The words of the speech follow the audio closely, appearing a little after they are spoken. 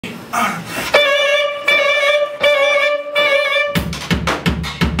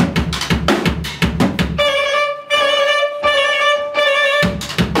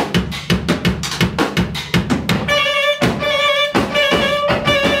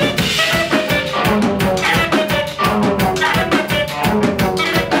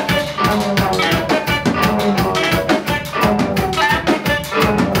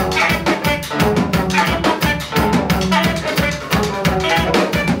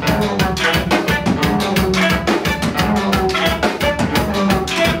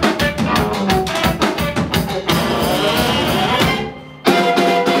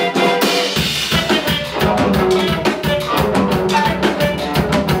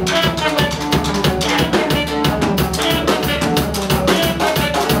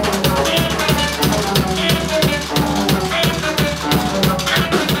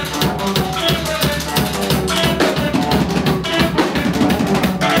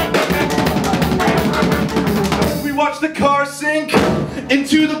The car sink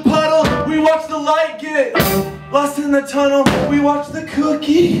into the puddle. We watch the light get lost in the tunnel. We watch the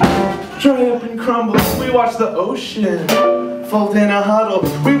cookie dry up and crumble. We watch the ocean fold in a huddle.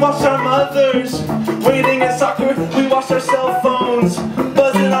 We watch our mothers waiting at soccer. We watch our cell phones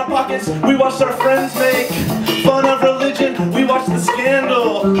buzz in our pockets. We watch our friends make fun of religion. We watch the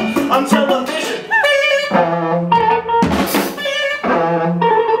scandal on television.